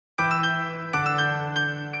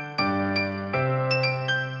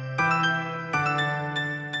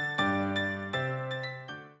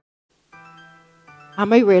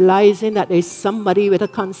Am I realizing that there's somebody with a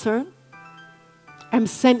concern? I'm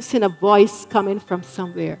sensing a voice coming from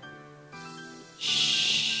somewhere.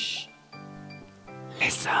 Shh.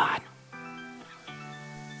 Listen.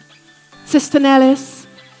 Sister Nellis,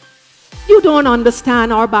 you don't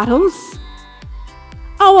understand our battles.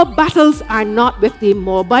 Our battles are not with the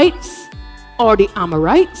Moabites or the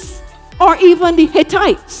Amorites or even the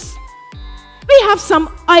Hittites. We have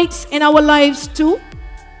some ites in our lives too.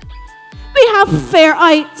 We have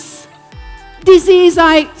fear-ites,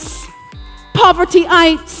 disease-ites,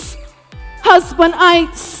 poverty-ites,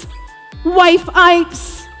 husband-ites,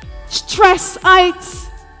 wife-ites, stress-ites,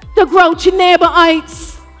 the grouchy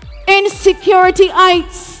neighbor-ites,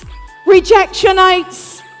 insecurity-ites,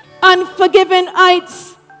 rejection-ites,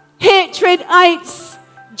 unforgiving-ites, hatred-ites,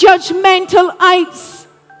 judgmental-ites,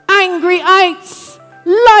 angry-ites,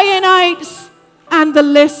 lying-ites, and the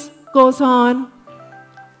list goes on.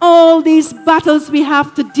 All these battles we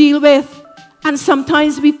have to deal with, and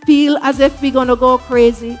sometimes we feel as if we're going to go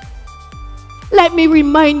crazy. Let me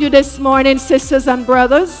remind you this morning, sisters and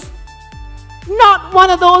brothers, not one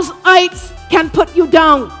of those ites can put you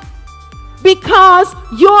down, because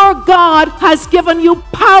your God has given you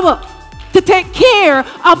power to take care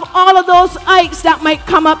of all of those ites that might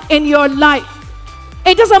come up in your life.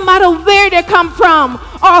 It doesn't matter where they come from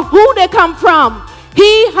or who they come from.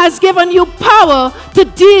 He has given you power to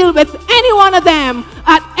deal with any one of them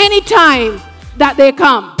at any time that they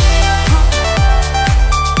come.